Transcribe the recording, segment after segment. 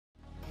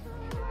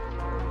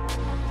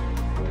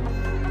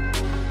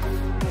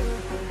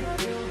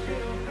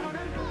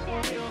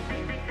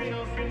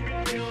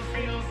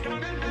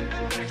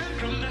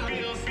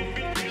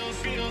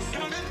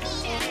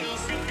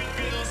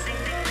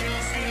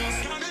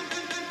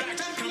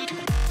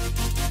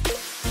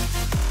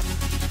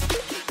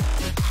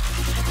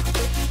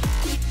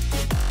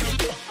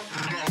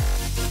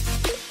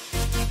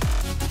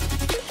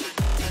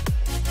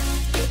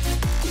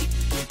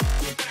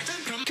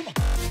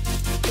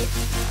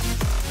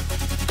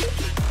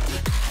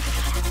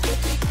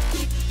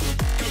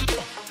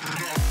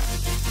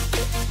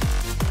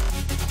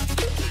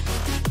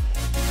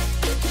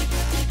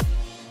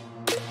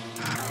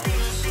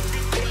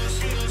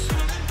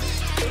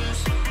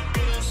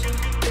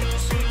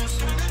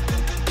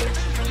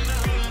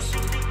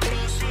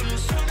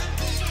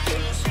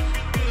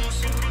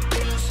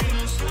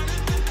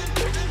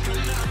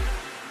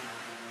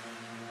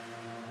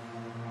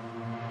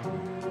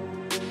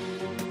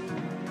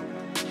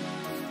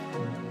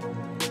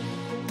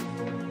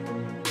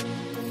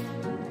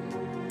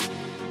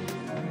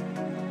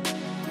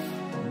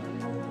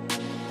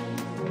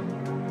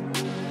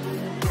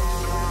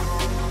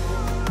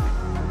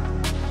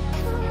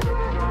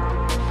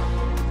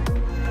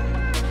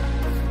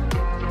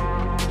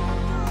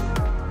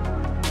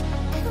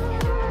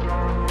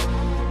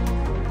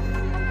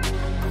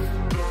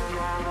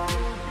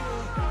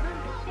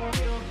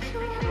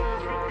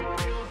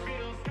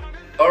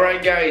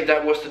guys,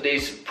 that was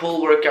today's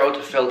pull workout.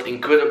 Felt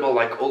incredible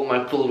like all my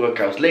pull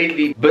workouts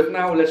lately. But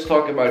now let's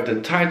talk about the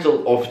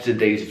title of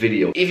today's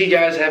video. If you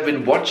guys have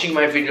been watching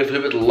my videos a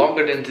little bit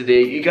longer than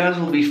today, you guys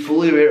will be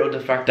fully aware of the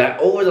fact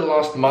that over the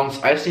last months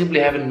I simply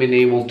haven't been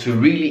able to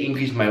really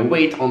increase my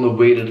weight on the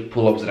weighted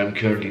pull-ups that I'm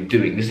currently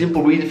doing. The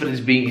simple reason for this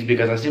being is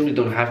because I simply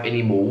don't have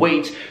any more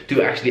weights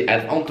to actually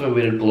add onto my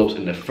weighted pull-ups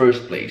in the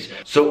first place.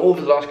 So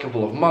over the last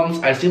couple of months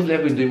I simply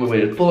have been doing my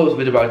weighted pull-ups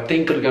with about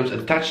 10 kilograms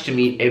attached to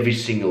me every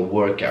single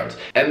workout.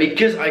 And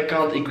because I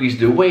can't increase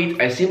the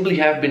weight, I simply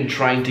have been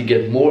trying to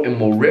get more and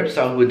more reps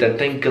out with that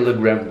 10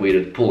 kilogram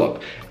weighted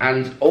pull-up.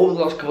 And over the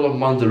last couple of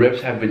months the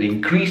reps have been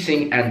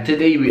increasing, and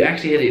today we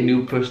actually had a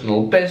new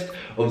personal best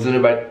of doing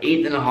about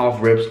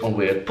 8.5 reps on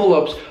weighted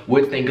pull-ups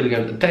with 10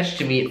 kilograms attached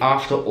to me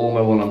after all my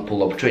one-on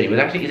pull-up training,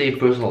 which actually is a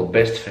personal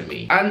best for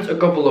me. And a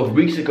couple of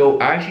weeks ago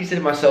I actually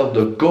set myself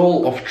the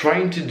goal of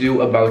trying to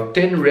do about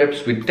 10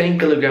 reps with 10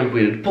 kilogram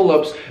weighted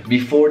pull-ups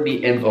before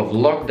the end of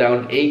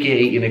lockdown,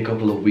 aka in a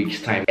couple of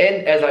weeks time.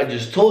 And as I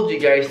just told you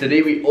guys,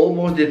 today we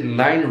almost did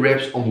 9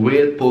 reps on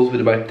weighted pulls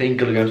with about 10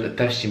 kilograms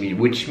attached to me,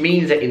 which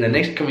means that in the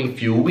next coming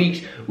few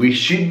weeks we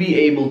should be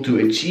able to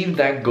achieve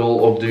that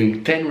goal of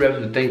doing 10 reps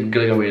with 10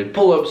 kilogram weighted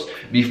pull-ups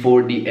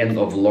before the end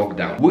of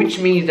lockdown, which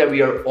means that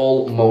we are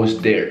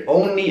almost there.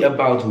 Only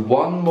about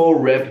one more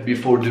rep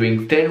before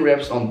doing 10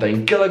 reps on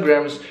 10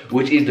 kilograms,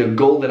 which is the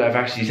goal that I've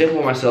actually set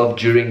for myself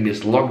during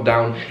this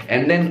lockdown.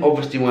 And then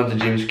obviously once the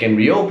gyms can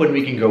reopen,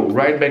 we can go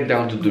right back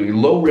down to doing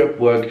low rep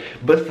work.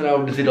 But for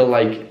now, this little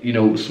like, you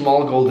know,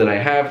 small goal that I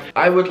have,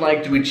 I would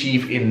like to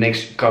achieve in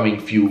next coming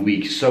few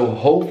weeks. So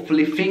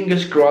hopefully,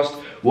 fingers crossed,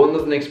 one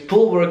of the next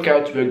pull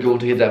workouts we're going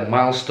to hit that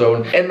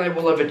milestone and I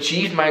will have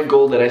achieved my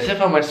goal that I set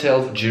for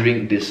myself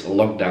during this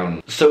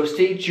lockdown. So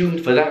stay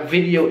tuned for that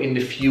video in the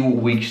few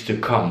weeks to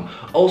come.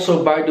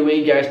 Also, by the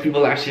way guys,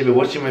 people actually have been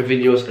watching my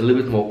videos a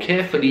little bit more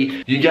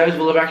carefully. You guys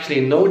will have actually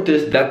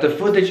noticed that the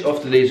footage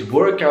of today's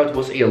workout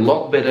was a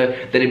lot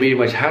better than it pretty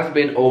much has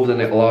been over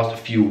the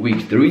last few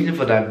weeks. The reason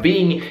for that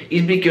being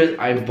is because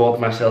I bought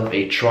myself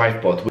a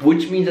tripod,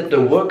 which means that the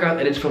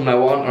workout edits from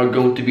now on are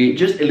going to be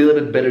just a little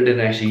bit better than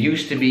they actually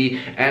used to be.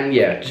 And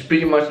yeah, just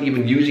pretty much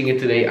even using it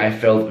today, I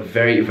felt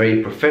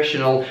very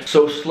professional.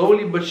 So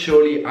slowly but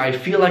surely, I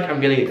feel like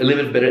I'm getting a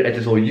little bit better at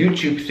this whole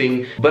YouTube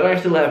thing, but I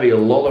still have a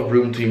lot of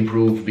room to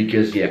improve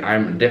because yeah,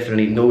 I'm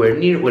definitely nowhere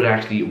near what I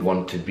actually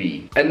want to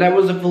be. And that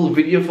was the full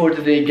video for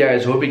today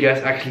guys. Hope you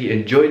guys actually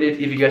enjoyed it.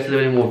 If you guys have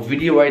any more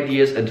video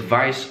ideas,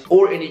 advice,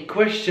 or any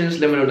questions,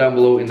 let me know down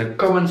below in the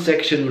comment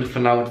section. But for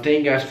now,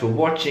 thank you guys for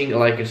watching,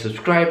 like and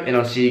subscribe, and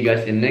I'll see you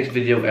guys in the next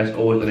video as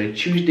always on a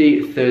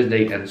Tuesday,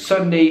 Thursday and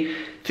Sunday.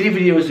 3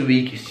 videos a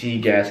week. See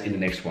you guys in the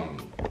next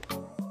one.